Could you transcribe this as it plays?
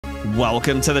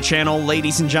Welcome to the channel,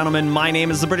 ladies and gentlemen. My name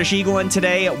is the British Eagle, and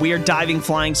today we are diving,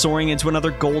 flying, soaring into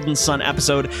another Golden Sun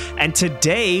episode. And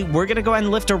today we're gonna go ahead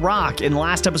and lift a rock. In the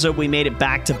last episode, we made it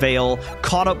back to Vale,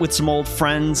 caught up with some old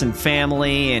friends and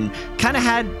family, and kind of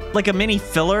had like a mini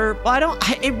filler. Well,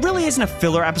 it really isn't a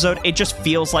filler episode. It just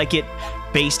feels like it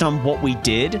based on what we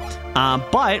did.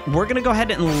 But we're gonna go ahead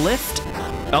and lift.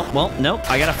 Oh, well, nope,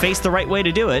 I gotta face the right way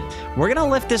to do it. We're gonna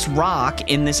lift this rock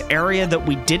in this area that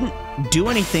we didn't do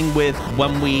anything with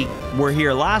when we were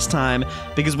here last time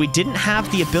because we didn't have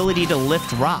the ability to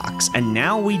lift rocks, and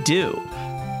now we do.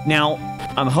 Now,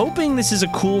 I'm hoping this is a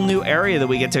cool new area that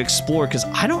we get to explore because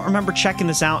I don't remember checking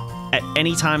this out at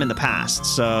any time in the past,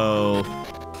 so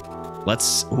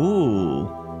let's, ooh.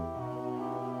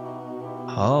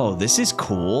 Oh, this is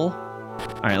cool.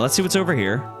 All right, let's see what's over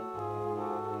here.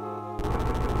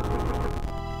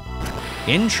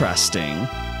 Interesting.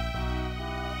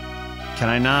 Can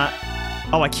I not?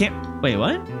 Oh, I can't. Wait,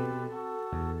 what?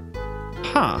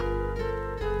 Huh.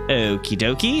 Okie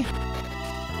dokie.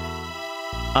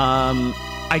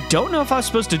 I don't know if I was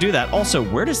supposed to do that. Also,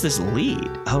 where does this lead?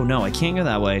 Oh, no, I can't go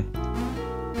that way.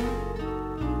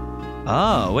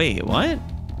 Oh, wait, what?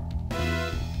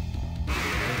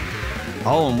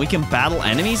 Oh, and we can battle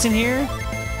enemies in here?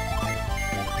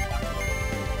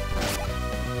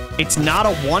 It's not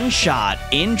a one-shot.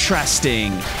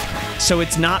 Interesting. So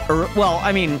it's not, well,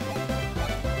 I mean,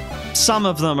 some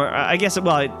of them are, I guess,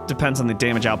 well, it depends on the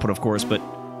damage output, of course, but,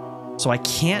 so I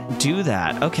can't do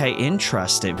that. Okay,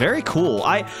 interesting. Very cool.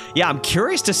 Yeah, I'm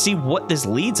curious to see what this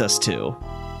leads us to.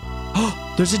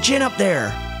 Oh, there's a Djinn up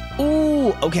there.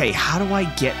 Ooh, okay, how do I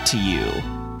get to you?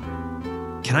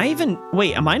 Can I even,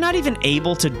 wait, am I not even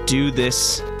able to do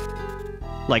this,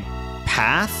 like,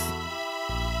 path?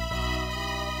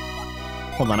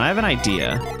 Hold on, I have an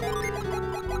idea.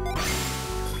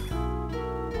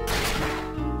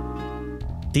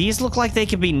 These look like they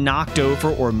can be knocked over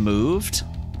or moved.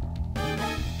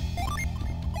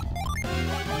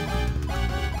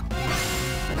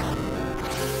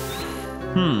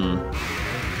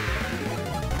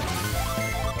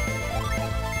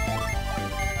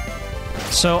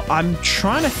 So I'm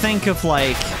trying to think of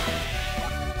like...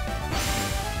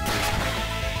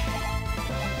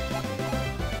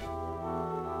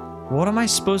 what am I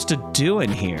supposed to do in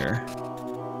here?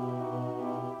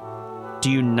 Do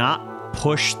you not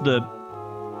push the...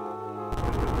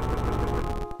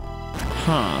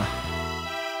 Huh.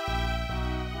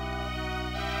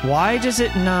 Why does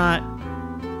it not...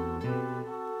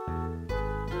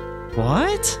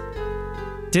 What?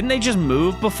 Didn't they just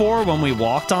move before when we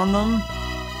walked on them?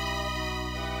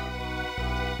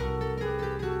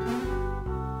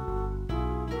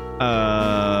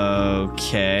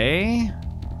 Okay.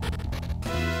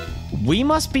 We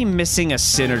must be missing a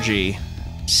synergy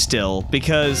still,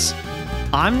 because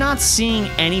I'm not seeing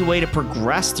any way to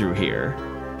progress through here.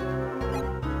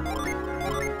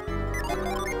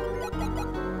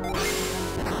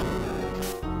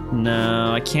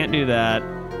 No, I can't do that.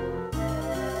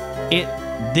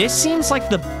 This seems like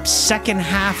the second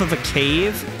half of a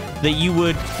cave that you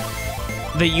would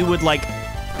like,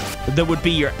 that would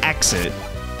be your exit.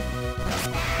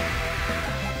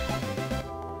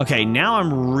 Okay, now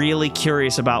I'm really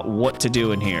curious about what to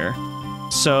do in here.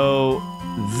 So,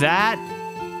 that...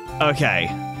 okay.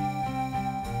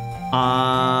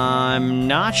 I'm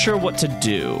not sure what to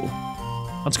do.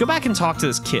 Let's go back and talk to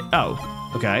this kid. Oh,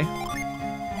 okay.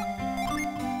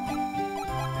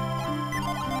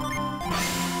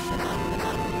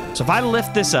 So if I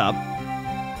lift this up,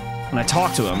 and I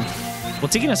talk to him,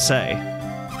 what's he gonna say?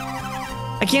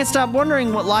 I can't stop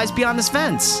wondering what lies beyond this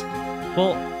fence.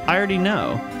 Well, I already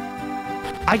know.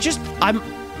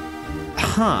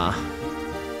 Huh.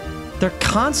 There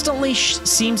constantly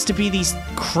seems to be these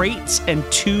crates and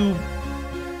two,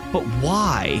 but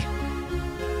why?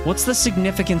 What's the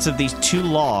significance of these two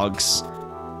logs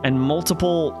and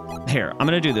multiple, here, I'm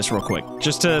gonna do this real quick,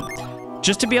 just to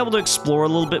be able to explore a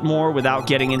little bit more without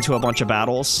getting into a bunch of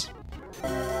battles.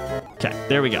 Okay,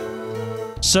 there we go.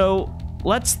 So,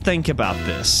 let's think about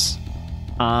this.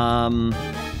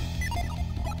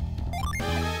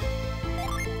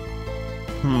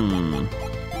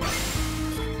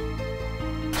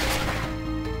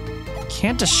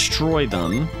 Can't destroy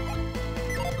them.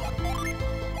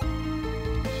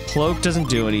 Cloak doesn't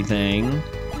do anything.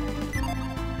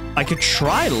 I could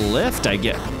try lift, I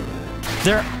get.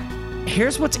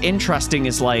 Here's what's interesting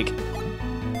is like,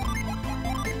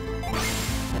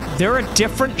 they're a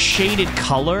different shaded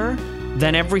color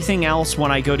than everything else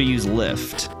when I go to use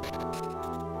lift.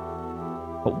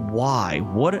 But why?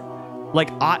 What? Like,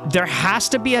 there has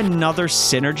to be another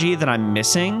synergy that I'm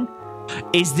missing.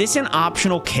 Is this an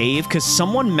optional cave? Because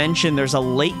someone mentioned there's a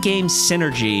late game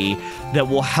synergy that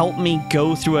will help me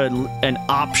go through an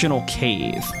optional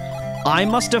cave. I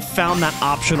must have found that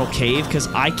optional cave because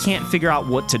I can't figure out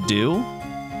what to do.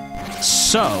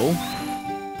 So,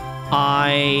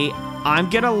 I'm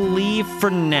gonna leave for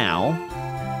now.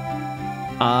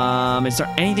 Is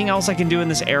there anything else I can do in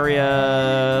this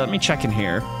area? Let me check in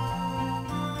here.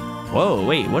 Whoa,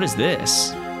 wait, what is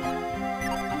this?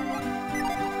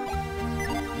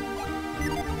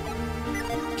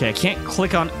 Okay, I can't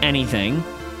click on anything.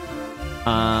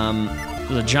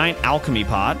 There's a giant alchemy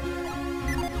pot.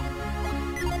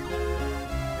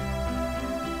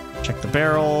 Check the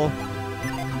barrel.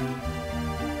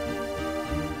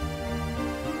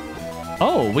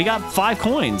 Oh, we got 5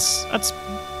 coins. That's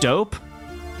dope.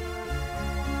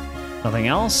 Nothing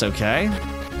else? Okay.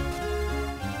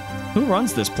 Who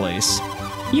runs this place?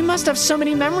 You must have so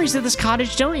many memories of this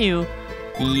cottage, don't you?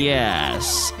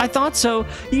 Yes, I thought so.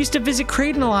 You used to visit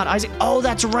Creighton a lot, Isaac. Oh,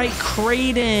 that's right,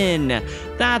 Creighton.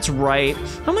 That's right.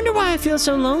 I wonder why I feel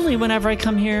so lonely whenever I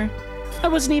come here. I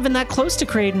wasn't even that close to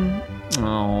Creighton.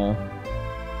 Oh.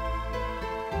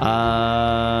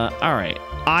 All right.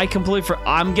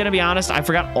 I'm gonna be honest, I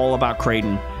forgot all about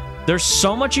Creighton. There's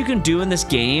so much you can do in this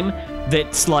game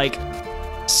that's like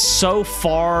so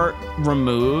far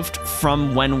removed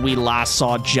from when we last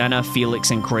saw Jenna,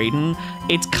 Felix, and Creighton.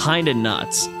 It's kind of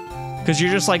nuts because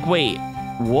you're just like, wait,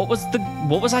 what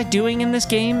was I doing in this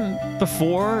game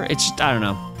before? It's just, I don't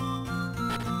know.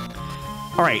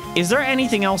 All right, is there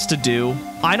anything else to do?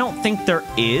 I don't think there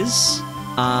is.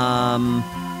 I'm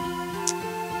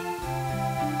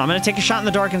gonna take a shot in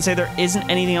the dark and say there isn't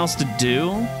anything else to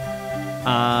do.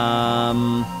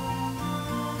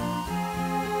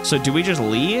 So do we just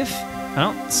leave? I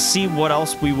don't see what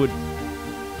else we would...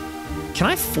 Can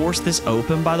I force this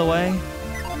open, by the way?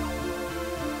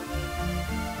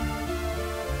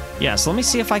 Yeah, so let me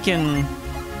see if I can...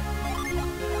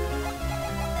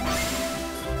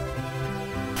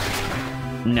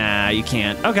 Nah, you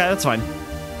can't. Okay, that's fine.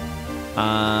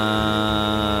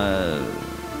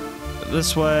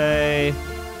 This way...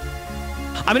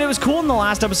 I mean, it was cool in the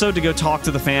last episode to go talk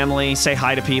to the family, say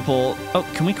hi to people. Oh,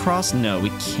 can we cross? No, we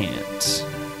can't.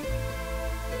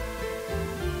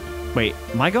 Wait,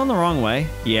 am I going the wrong way?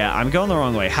 Yeah, I'm going the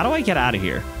wrong way. How do I get out of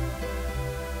here?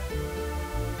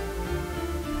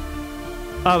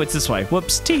 Oh, it's this way.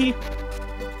 Whoops, tee.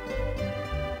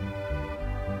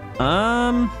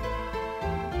 God,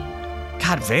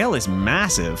 Vale is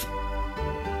massive.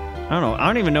 I don't know. I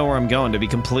don't even know where I'm going, to be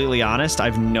completely honest. I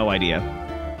have no idea.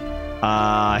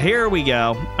 Here we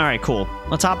go. All right, cool.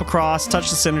 Let's hop across, touch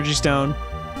the synergy stone.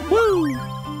 Woo!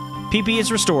 PP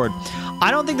is restored. I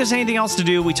don't think there's anything else to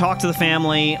do. We talked to the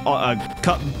family,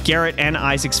 Garrett and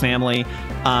Isaac's family.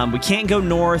 We can't go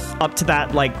north up to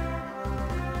that, like,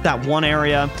 that one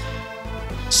area.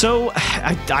 So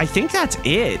I think that's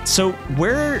it. So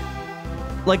where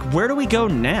do we go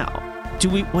now? Do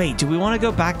we want to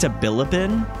go back to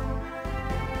Bilibin?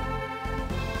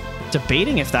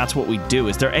 Debating if that's what we do.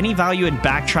 Is there any value in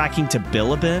backtracking to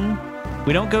Bilibin?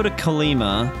 We don't go to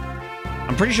Kalima.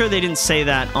 I'm pretty sure they didn't say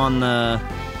that on the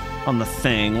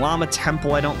thing. Llama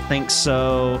Temple, I don't think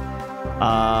so.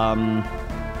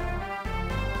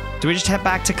 Do we just head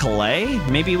back to Calais?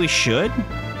 Maybe we should?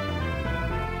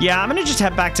 Yeah, I'm gonna just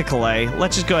head back to Calais.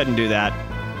 Let's just go ahead and do that.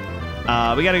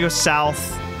 We gotta go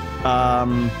south.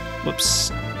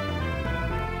 Whoops.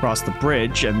 Cross the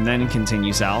bridge and then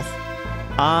continue south.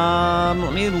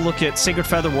 Let me look at Sacred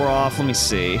Feather wore off. Let me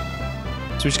see.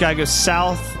 So we just gotta go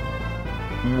south,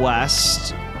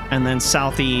 west, and then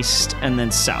southeast, and then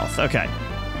south. Okay.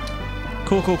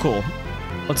 Cool, cool, cool.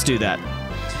 Let's do that.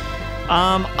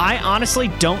 I honestly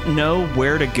don't know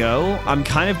where to go. I'm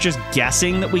kind of just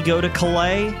guessing that we go to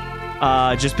Calais,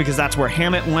 just because that's where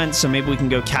Hammett went, so maybe we can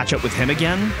go catch up with him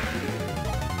again.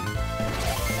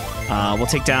 We'll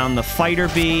take down the fighter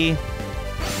bee.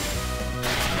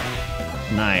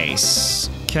 Nice.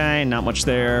 Okay, not much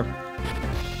there.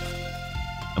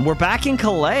 And we're back in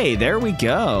Calais. There we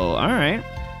go. All right.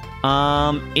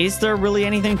 Is there really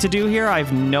anything to do here? I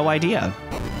have no idea.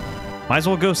 Might as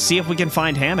well go see if we can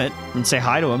find Hammett and say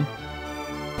hi to him.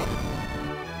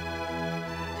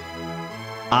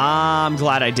 I'm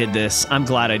glad I did this. I'm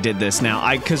glad I did this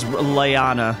now. Because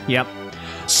Leanna, yep.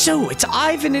 So, it's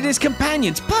Ivan and his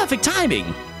companions. Perfect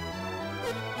timing.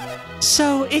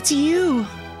 So, it's you.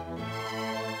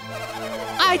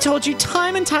 I told you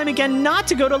time and time again not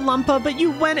to go to Lumpa, but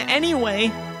you went anyway.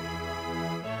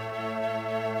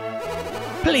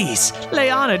 Please,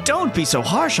 Leanna, don't be so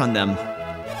harsh on them.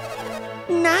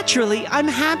 Naturally, I'm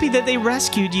happy that they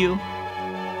rescued you.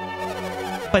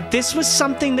 But this was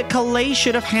something that Calais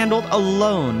should have handled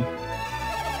alone.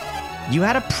 You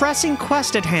had a pressing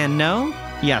quest at hand, no?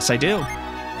 Yes, I do.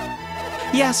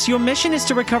 Yes, your mission is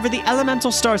to recover the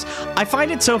elemental stars. I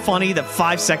find it so funny that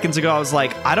 5 seconds ago I was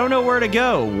like, I don't know where to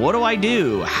go. What do I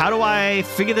do? How do I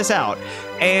figure this out?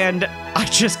 And I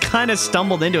just kind of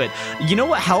stumbled into it. You know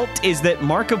what helped is that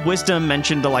Mark of Wisdom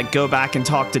mentioned to like go back and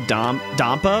talk to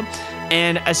Dampa.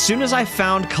 And as soon as I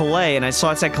found Calais and I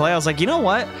saw it said Calais, I was like, you know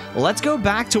what? Let's go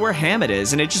back to where Hammett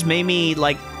is. And it just made me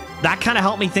like, that kind of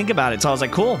helped me think about it. So I was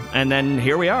like, cool. And then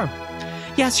here we are.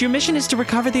 Yes, your mission is to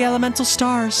recover the elemental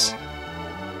stars.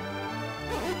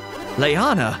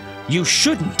 Leanna, you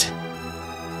shouldn't.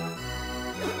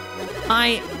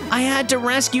 I had to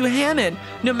rescue Hammett,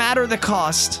 no matter the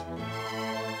cost.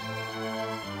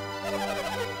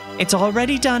 It's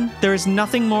already done. There is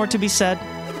nothing more to be said.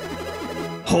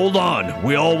 Hold on.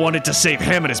 We all wanted to save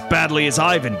Hammett as badly as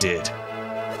Ivan did.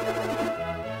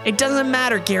 It doesn't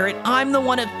matter, Garrett. I'm the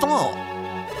one at fault.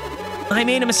 I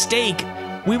made a mistake.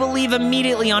 We will leave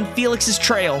immediately on Felix's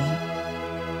trail.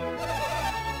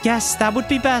 Yes, that would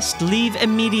be best. Leave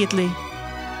immediately.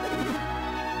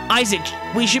 Isaac,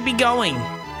 we should be going.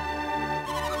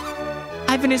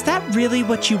 Ivan, is that really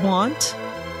what you want?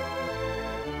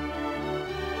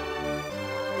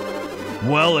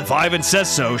 Well, if Ivan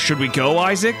says so, should we go,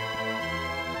 Isaac?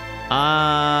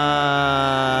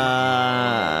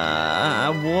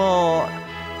 Well,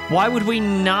 why would we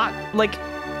not, like,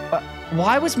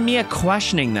 why was Mia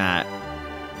questioning that?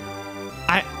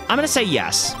 I'm gonna say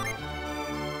yes.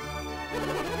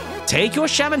 Take your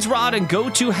shaman's rod and go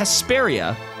to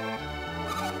Hesperia.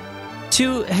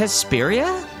 To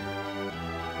Hesperia?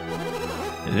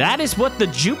 That is what the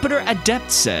Jupiter Adept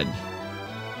said.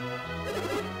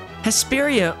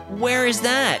 Hesperia, where is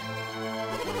that?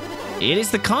 It is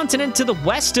the continent to the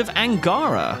west of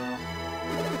Angara.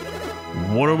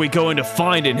 What are we going to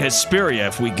find in Hesperia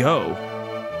if we go?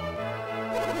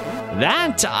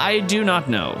 That I do not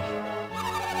know.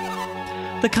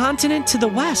 The continent to the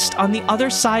west on the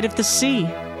other side of the sea.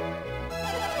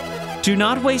 Do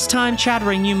not waste time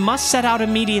chattering. You must set out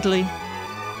immediately.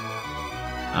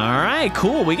 All right,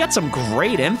 cool. We got some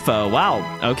great info.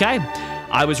 Wow. Okay.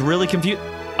 I was really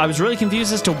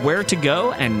confused as to where to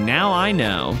go, and now I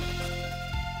know.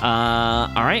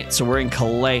 All right, so we're in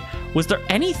Calais. Was there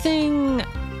anything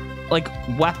like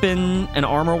weapon and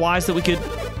armor wise that we could?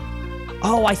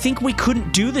 Oh, I think we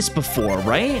couldn't do this before,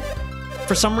 right?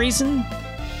 For some reason.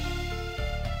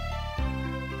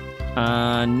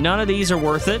 None of these are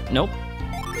worth it. Nope.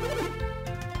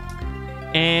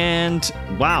 And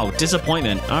wow,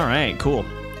 disappointment. All right, cool.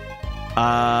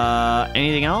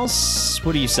 Anything else?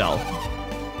 What do you sell?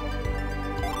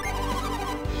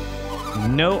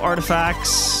 No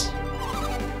artifacts.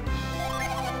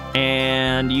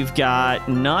 And you've got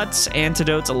nuts,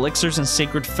 antidotes, elixirs, and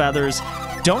sacred feathers.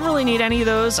 Don't really need any of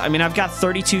those. I mean, I've got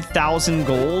 32,000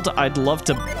 gold. I'd love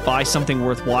to buy something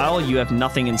worthwhile. You have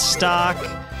nothing in stock.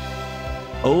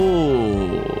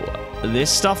 Oh,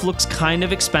 this stuff looks kind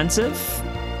of expensive.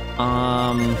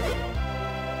 And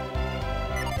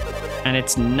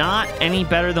it's not any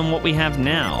better than what we have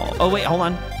now. Oh, wait, hold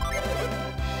on.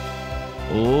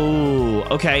 Oh,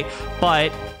 okay.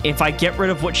 But if I get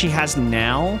rid of what she has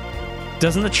now,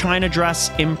 doesn't the China dress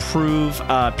improve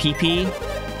PP?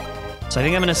 So I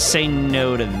think I'm going to say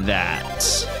no to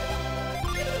that.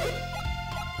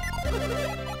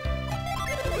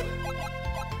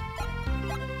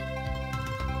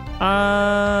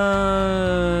 Uh,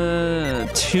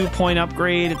 2-point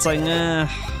upgrade. It's like, eh.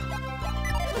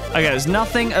 Okay, there's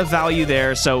nothing of value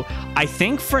there. So I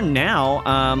think for now,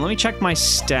 let me check my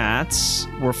stats.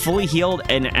 We're fully healed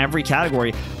in every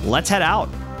category. Let's head out.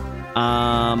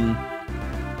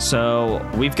 So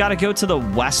we've got to go to the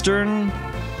western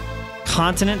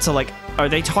continent. So like, are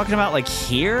they talking about like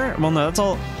here? Well, no, that's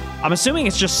all. I'm assuming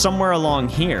it's just somewhere along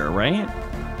here, right?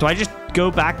 Do I just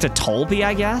go back to Tolby,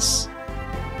 I guess?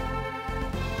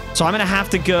 So I'm gonna have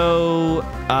to go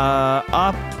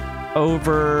up,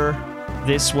 over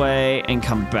this way, and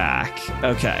come back.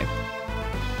 Okay.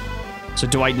 So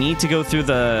do I need to go through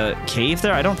the cave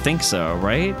there? I don't think so,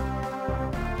 right?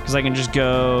 Because I can just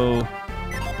go...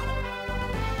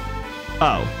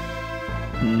 Oh.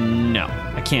 No,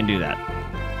 I can't do that.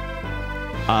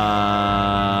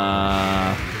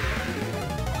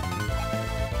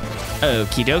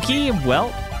 Okie dokie.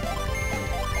 Well...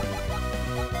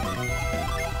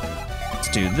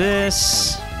 do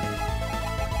this.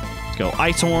 Let's go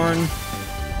Icehorn.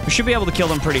 We should be able to kill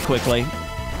them pretty quickly.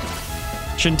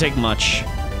 Shouldn't take much.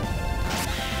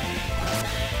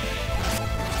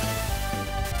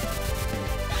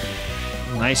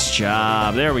 Nice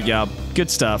job. There we go. good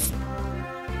stuff.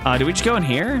 Do we just go in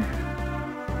here?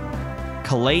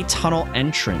 Calais Tunnel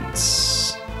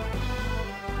entrance.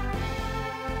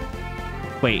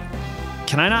 Wait,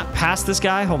 can I not pass this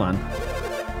guy? Hold on.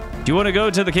 Do you want to go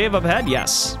to the cave up ahead?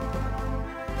 Yes.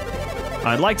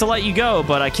 I'd like to let you go,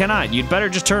 but I cannot. You'd better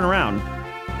just turn around.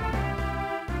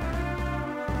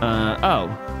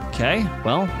 Oh. Okay,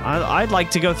 well, I'd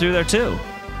like to go through there too.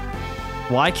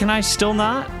 Why can I still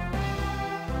not?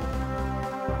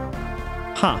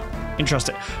 Huh,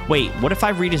 interesting. Wait, what if I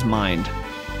read his mind?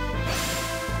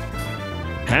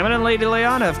 Hammond and Lady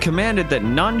Leanna have commanded that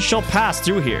none shall pass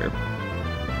through here.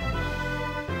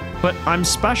 But I'm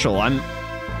special,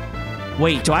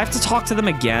 Wait, do I have to talk to them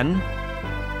again?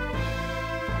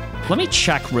 Let me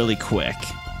check really quick.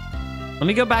 Let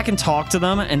me go back and talk to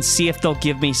them and see if they'll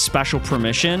give me special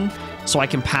permission so I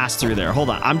can pass through there.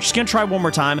 Hold on. I'm just going to try one more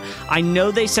time. I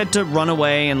know they said to run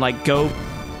away and, like, go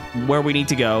where we need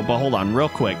to go, but hold on real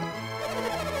quick.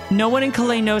 No one in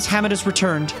Calais knows Hammond has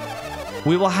returned.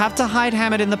 We will have to hide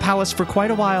Hammond in the palace for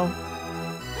quite a while.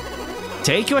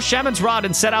 Take your shaman's rod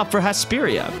and set out for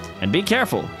Hesperia. And be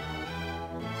careful.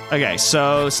 Okay,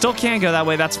 so still can't go that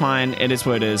way. That's fine. It is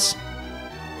what it is.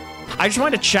 I just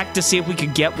wanted to check to see if we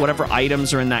could get whatever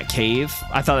items are in that cave.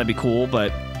 I thought that'd be cool,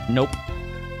 but nope.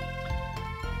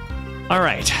 All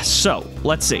right, so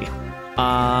let's see. So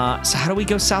how do we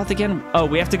go south again? Oh,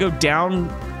 we have to go down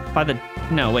by the...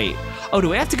 No, wait. Oh, do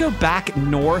we have to go back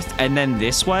north and then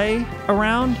this way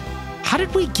around? How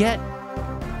did we get...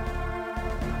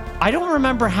 I don't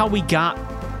remember how we got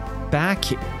back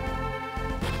here.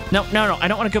 No. I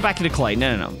don't want to go back into Calais.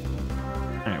 No.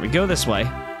 All right, we go this way.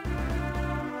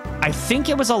 I think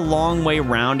it was a long way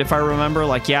around, if I remember.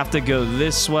 Like, you have to go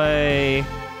this way.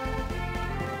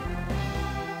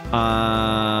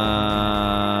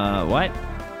 What?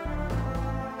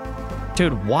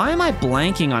 Dude, why am I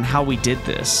blanking on how we did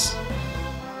this?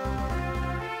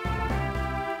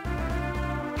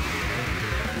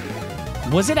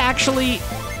 Was it actually...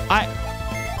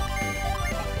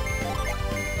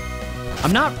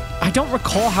 I don't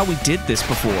recall how we did this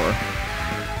before.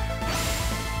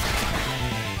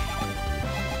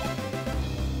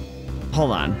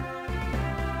 Hold on.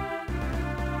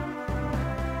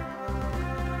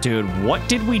 Dude, what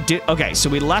did we do? Okay, so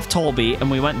we left Tolby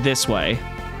and we went this way.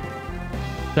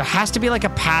 There has to be like a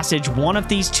passage. One of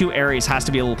these two areas has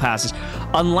to be a little passage.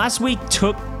 Unless we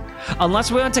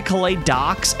went to Calais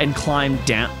Docks and climbed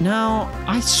down. No,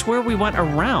 I swear we went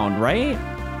around, right?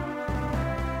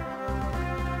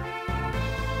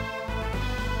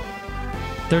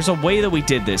 There's a way that we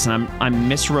did this, and I'm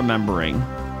misremembering.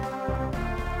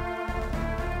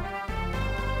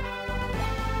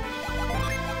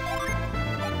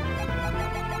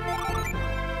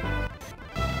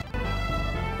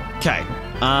 Okay.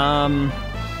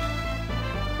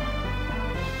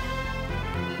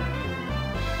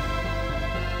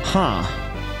 Huh.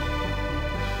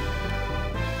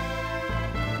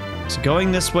 So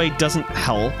going this way doesn't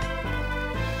help.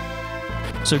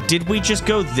 So did we just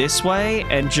go this way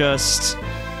and just...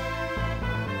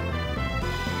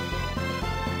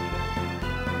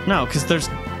 No, because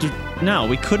no,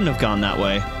 we couldn't have gone that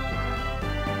way.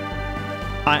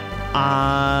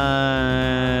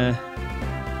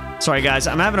 Sorry, guys.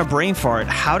 I'm having a brain fart.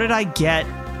 How did I get...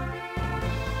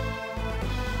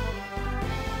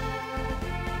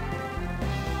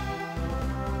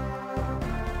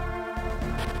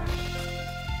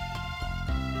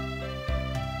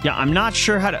 Yeah, I'm not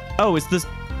sure how to... Oh, is this...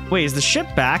 Wait, is the ship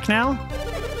back now?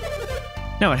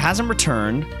 No, it hasn't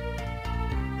returned.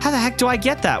 How the heck do I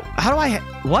get that? How do I...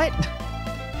 What?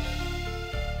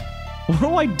 What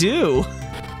do I do?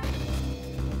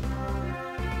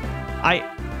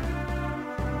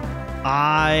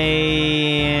 I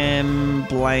am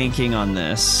blanking on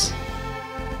this.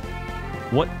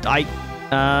 What?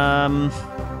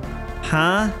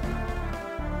 Huh?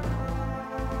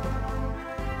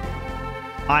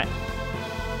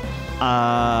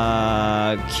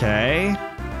 Okay.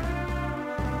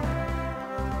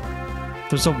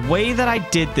 There's a way that I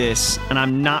did this, and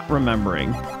I'm not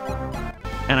remembering.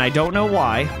 And I don't know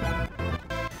why.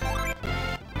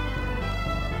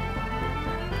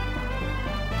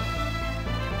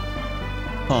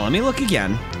 Oh, let me look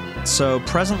again. So,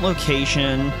 present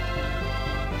location.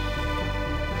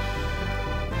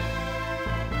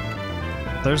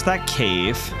 There's that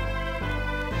cave.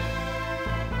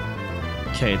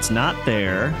 Okay, it's not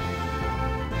there.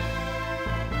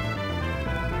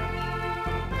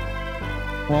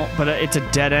 Well, but it's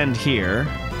a dead end here.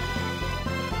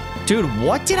 Dude,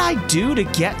 what did I do to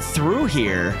get through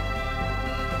here?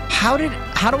 How do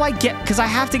I get... Because I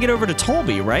have to get over to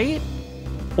Tolby, right?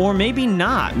 Or maybe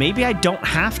not. Maybe I don't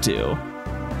have to.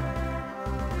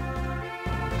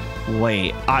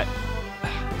 Wait,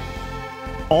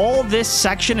 all this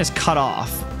section is cut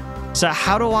off. So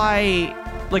how do I,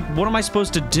 like, what am I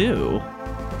supposed to do?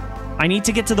 I need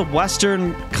to get to the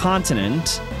western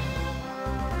continent.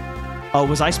 Oh,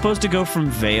 was I supposed to go from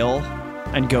Vale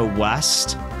and go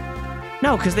west?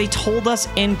 No, because they told us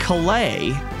in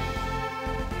Calais.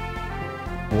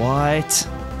 What?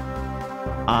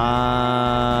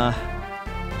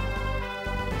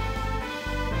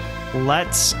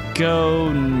 Let's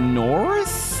go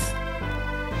north?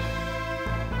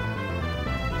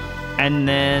 And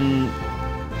then...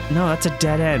 No, that's a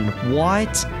dead end.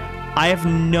 What? I have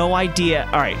no idea.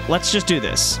 All right, let's just do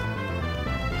this.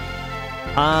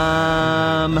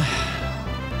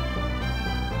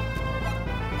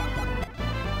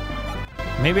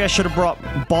 Maybe I should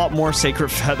have bought more sacred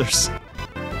feathers.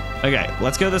 Okay,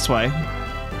 let's go this way.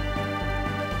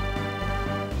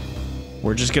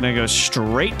 We're just gonna go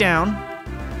straight down.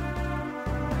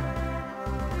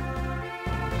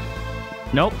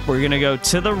 Nope, we're gonna go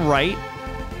to the right.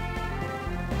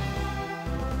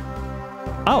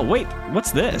 Oh, wait,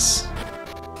 what's this?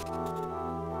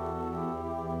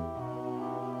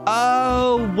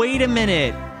 Oh, wait a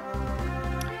minute.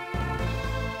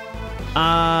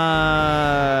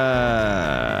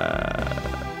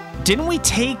 Didn't we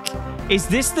take... Is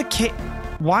this the cave?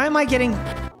 Why am I getting...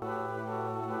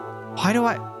 Why do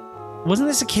I... Wasn't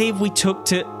this a cave we took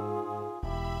to...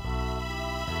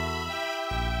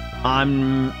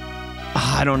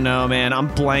 I don't know, man. I'm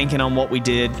blanking on what we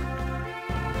did.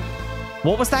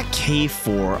 What was that cave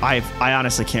for? I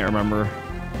honestly can't remember.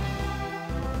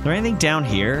 Is there anything down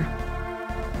here?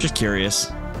 Just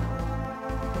curious.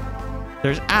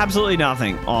 There's absolutely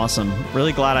nothing. Awesome.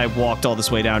 Really glad I walked all this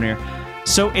way down here.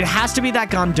 So it has to be that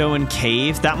Gondolin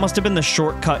cave. That must have been the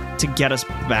shortcut to get us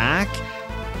back.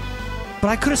 But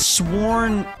I could have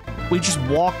sworn we just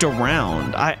walked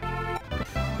around. I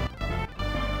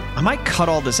might cut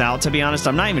all this out, to be honest.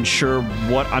 I'm not even sure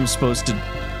what I'm supposed to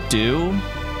do.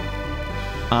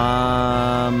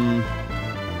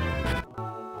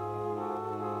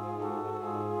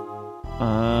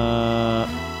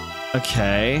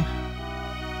 Okay.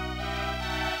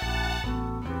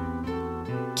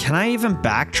 Can I even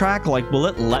backtrack? Like, will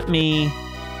it let me...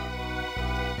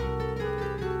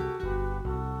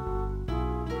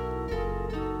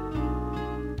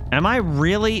 Am I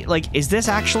really... Like, is this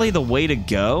actually the way to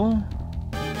go?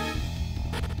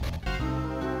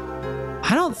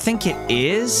 I don't think it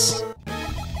is.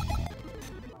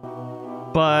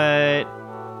 But...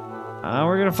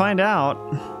 we're gonna find out.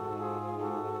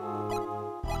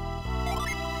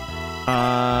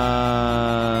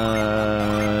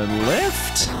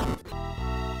 Lift?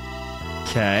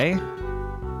 Okay.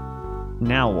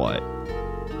 Now what?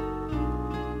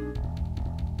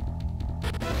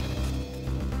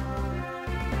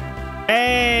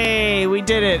 Hey, we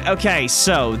did it. Okay,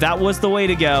 so that was the way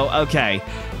to go. Okay.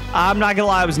 I'm not gonna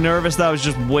lie, I was nervous that I was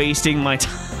just wasting my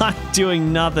time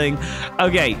doing nothing.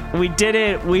 Okay, we did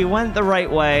it. We went the right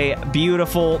way.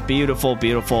 Beautiful, beautiful,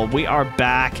 beautiful. We are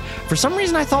back. For some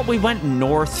reason, I thought we went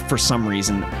north for some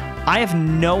reason. I have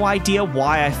no idea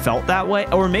why I felt that way.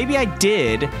 Or maybe I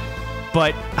did,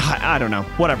 but I don't know.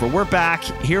 Whatever, we're back.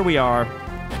 Here we are.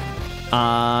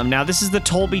 Now, this is the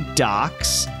Tolby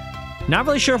Docks. Not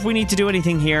really sure if we need to do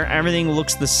anything here. Everything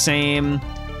looks the same.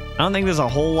 I don't think there's a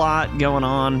whole lot going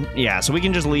on. Yeah, so we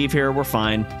can just leave here. We're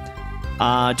fine.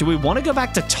 Do we want to go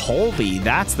back to Tolby?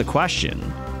 That's the question.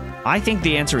 I think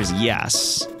the answer is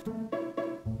yes.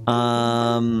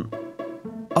 Oh,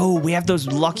 we have those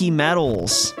lucky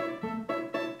medals.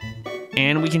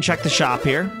 And we can check the shop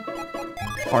here.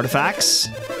 Artifacts.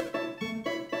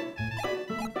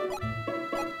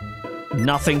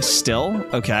 Nothing still.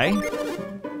 Okay.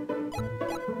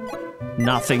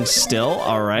 Nothing still.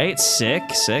 All right. Sick,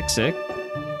 sick, sick.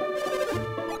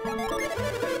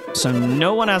 So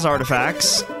no one has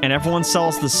artifacts, and everyone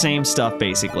sells the same stuff,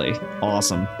 basically.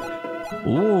 Awesome.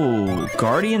 Ooh,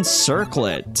 Guardian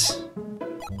Circlet.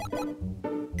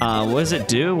 What does it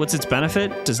do? What's its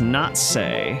benefit? Does not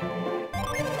say.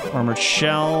 Armored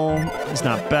Shell is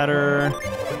not better.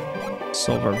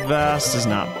 Silver Vest is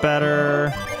not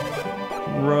better.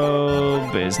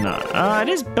 Robe is not. It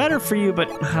is better for you, but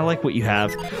I like what you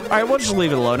have. All right, we'll just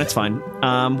leave it alone. It's fine.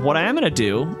 What I am going to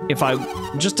do,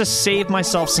 just to save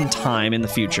myself some time in the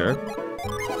future,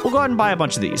 we'll go ahead and buy a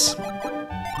bunch of these.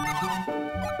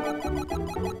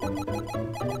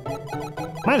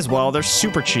 Might as well. They're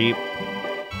super cheap.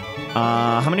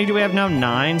 How many do we have now?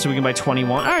 9, so we can buy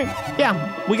 21. All right,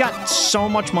 yeah. We got so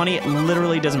much money, it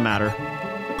literally doesn't matter.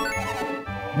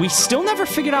 we still never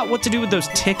figured out what to do with those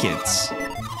tickets,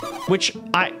 which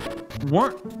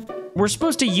we're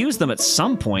supposed to use them at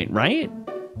some point, right?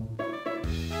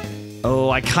 Oh,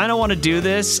 I kind of want to do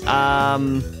this.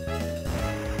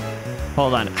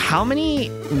 Hold on. How many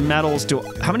medals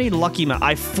how many lucky medals? I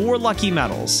have 4 lucky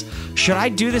medals. Should I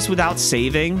do this without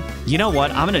saving? You know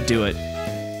what? I'm going to do it.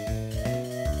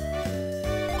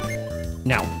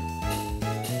 Now.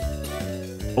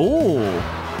 Oh,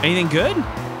 anything good?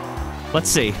 Let's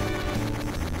see.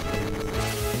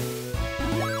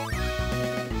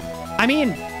 I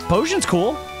mean, potion's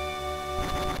cool.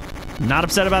 Not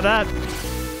upset about that.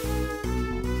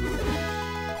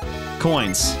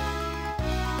 Coins.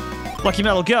 Lucky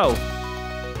medal, go.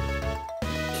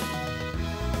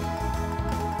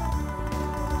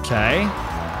 Okay.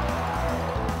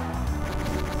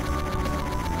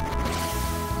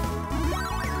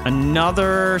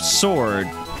 Another sword.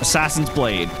 Assassin's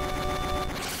Blade.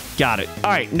 Got it.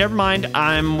 All right, never mind.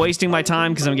 I'm wasting my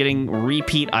time because I'm getting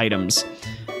repeat items.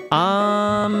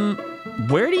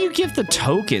 Where do you give the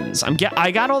tokens?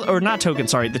 I got all, or not tokens,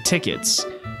 sorry, the tickets.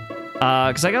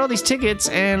 Because I got all these tickets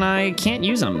and I can't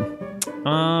use them.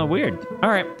 Weird. All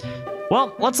right.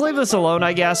 Well, let's leave this alone,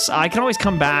 I guess. I can always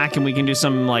come back and we can do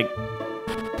some, like,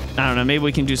 I don't know, maybe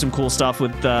we can do some cool stuff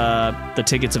with the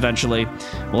tickets eventually.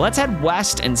 Well, let's head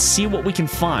west and see what we can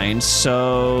find.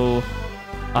 So,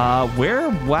 where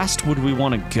west would we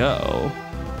want to go?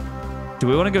 Do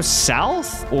we want to go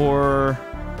south or...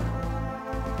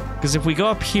 Because if we go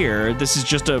up here, this is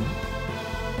just a...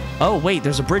 Oh, wait,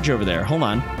 there's a bridge over there. Hold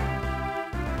on.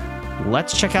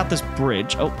 Let's check out this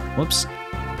bridge. Oh, whoops.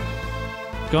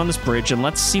 Go on this bridge and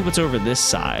let's see what's over this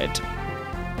side.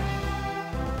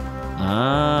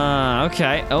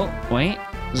 Okay. Oh, wait.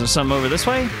 Is there some over this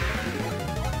way?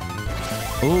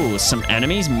 Ooh, some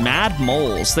enemies. Mad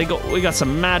moles. We got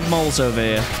some mad moles over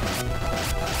here.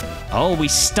 Oh, we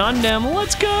stunned him.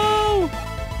 Let's go!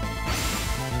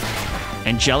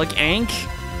 Angelic Ink.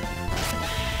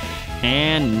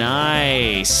 And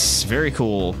nice. Very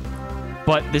cool.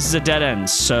 But this is a dead end,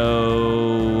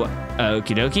 so...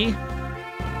 Okie dokie.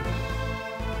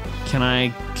 Can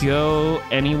I go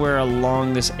anywhere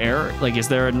along this area? Like, is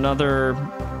there another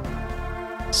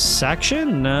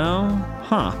section? No?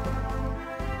 Huh.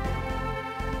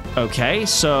 Okay,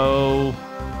 so...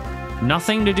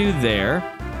 Nothing to do there.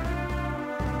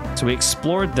 So we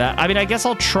explored that. I mean, I guess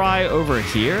I'll try over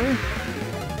here.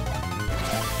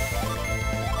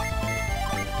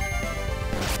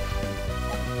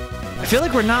 I feel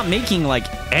like we're not making, like,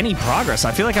 any progress.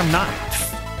 I feel like I'm not,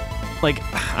 like,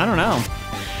 I don't know.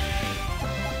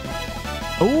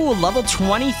 Oh, level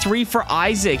 23 for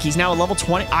Isaac. He's now a level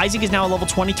 20. Isaac is now a level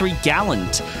 23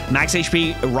 Gallant. Max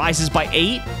HP rises by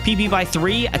 8, PP by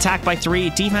 3, attack by 3,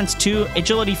 defense 2,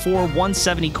 agility 4,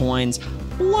 170 coins.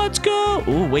 Let's go.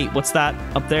 Oh, wait, what's that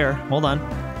up there? Hold on.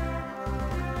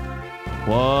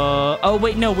 Whoa. Oh,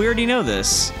 wait, no, we already know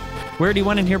this. We already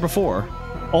went in here before.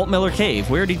 Alt Miller Cave.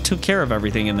 We already took care of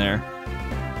everything in there.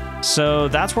 So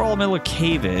that's where Alt Miller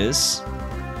Cave is.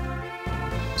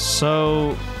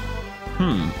 So,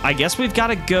 I guess we've got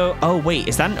to go... Oh, wait,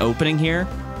 is that an opening here?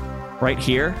 Right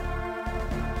here?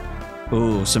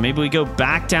 Ooh, so maybe we go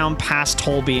back down past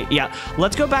Tolby. Yeah,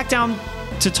 let's go back down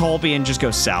to Tolby and just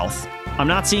go south. I'm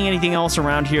not seeing anything else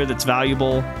around here that's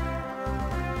valuable.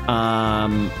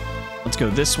 Let's go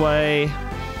this way.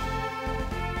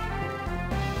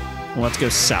 Let's go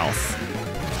south.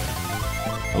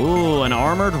 Ooh, an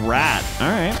armored rat. All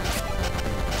right.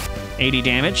 80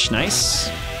 damage. Nice.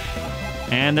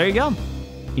 And there you go.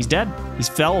 He's dead. He's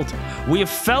felled. We have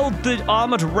felled the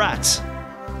armored rat.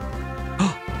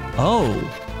 Oh.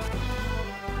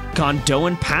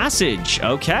 Gondolin Passage.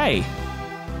 Okay.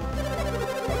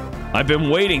 I've been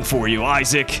waiting for you,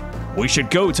 Isaac. We should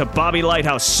go to Bobby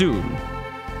Lighthouse soon.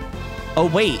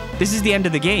 Oh, wait. This is the end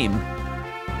of the game.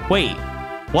 Wait.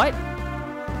 What?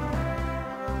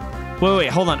 Wait,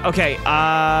 hold on. Okay,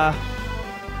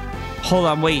 hold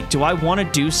on, wait. Do I want to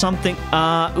do something?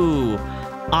 Ooh.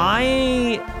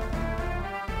 I'm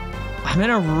in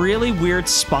a really weird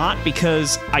spot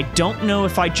because I don't know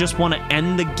if I just want to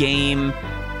end the game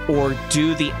or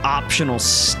do the optional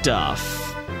stuff.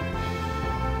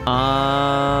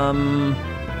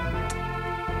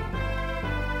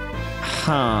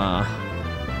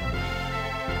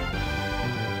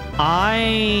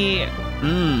 I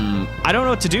don't know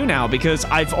what to do now because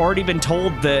I've already been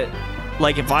told that,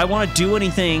 like, if I want to do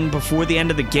anything before the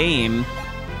end of the game,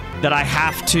 that I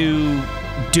have to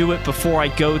do it before I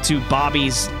go to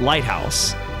Bobby's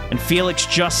Lighthouse. And Felix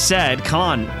just said, come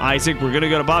on, Isaac, we're going to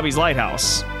go to Bobby's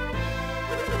Lighthouse.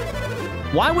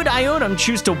 Why would Iotum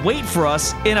choose to wait for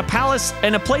us in a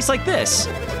place like this?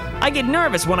 I get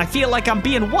nervous when I feel like I'm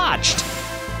being watched.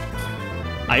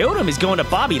 Iotum is going to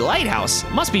Bobby Lighthouse.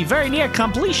 Must be very near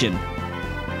completion.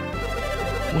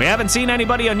 We haven't seen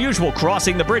anybody unusual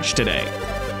crossing the bridge today.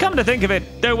 Come to think of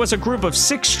it, there was a group of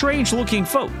 6 strange-looking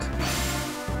folk.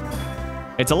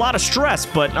 It's a lot of stress,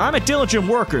 but I'm a diligent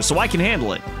worker, so I can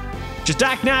handle it. Just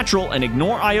act natural and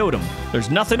ignore Iotum. There's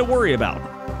nothing to worry about.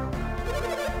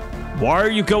 Why are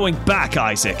you going back,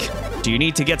 Isaac? Do you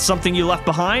need to get something you left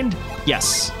behind?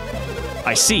 Yes.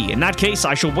 I see. In that case,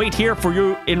 I shall wait here for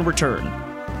you in return.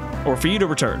 Or for you to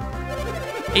return.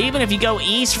 Even if you go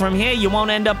east from here, you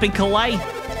won't end up in Calais.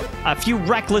 A few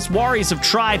reckless warriors have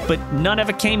tried, but none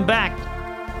ever came back.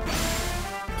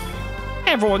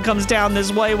 Everyone comes down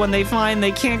this way when they find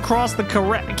they can't cross the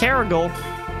Carrigal.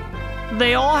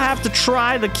 They all have to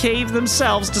try the cave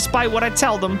themselves, despite what I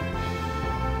tell them.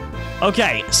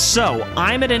 Okay, so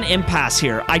I'm at an impasse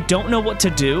here. I don't know what to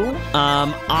do.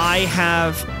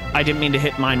 I didn't mean to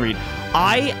hit mind read.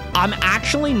 I'm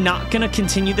actually not going to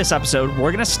continue this episode.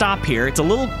 We're going to stop here. It's a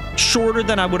little shorter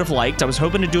than I would have liked. I was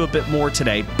hoping to do a bit more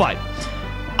today, but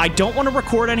I don't want to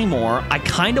record anymore. I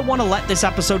kind of want to let this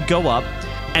episode go up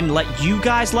and let you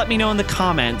guys let me know in the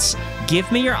comments.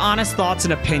 Give me your honest thoughts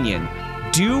and opinion.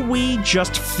 Do we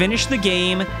just finish the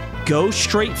game, go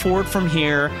straight forward from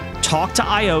here, talk to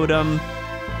Iotum,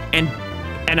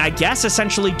 and I guess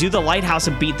essentially do the lighthouse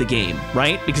and beat the game,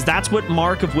 right? Because that's what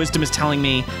Mark of Wisdom is telling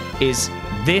me, is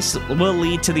this will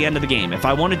lead to the end of the game. If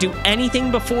I want to do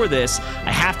anything before this,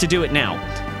 I have to do it now.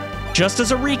 Just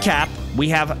as a recap, we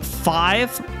have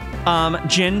 5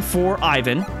 Jin for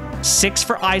Ivan, 6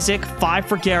 for Isaac, 5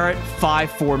 for Garrett,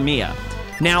 5 for Mia.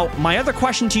 Now, my other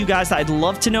question to you guys that I'd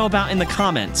love to know about in the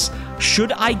comments,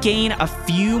 should I gain a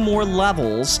few more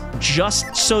levels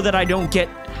just so that I don't get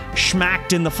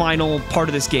schmacked in the final part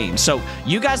of this game? So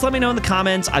you guys let me know in the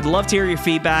comments. I'd love to hear your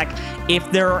feedback.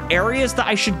 If there are areas that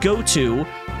I should go to,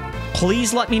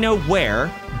 please let me know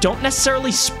where. Don't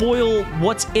necessarily spoil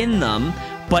what's in them,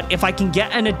 but if I can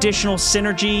get an additional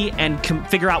synergy and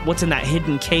figure out what's in that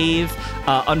hidden cave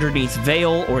underneath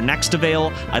Vale or next to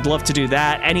Vale, I'd love to do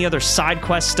that. Any other side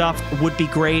quest stuff would be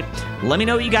great. Let me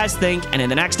know what you guys think, and in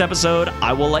the next episode,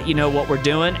 I will let you know what we're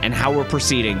doing and how we're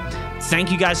proceeding.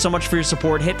 Thank you guys so much for your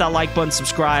support. Hit that like button,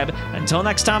 subscribe. Until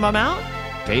next time I'm out,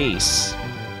 peace.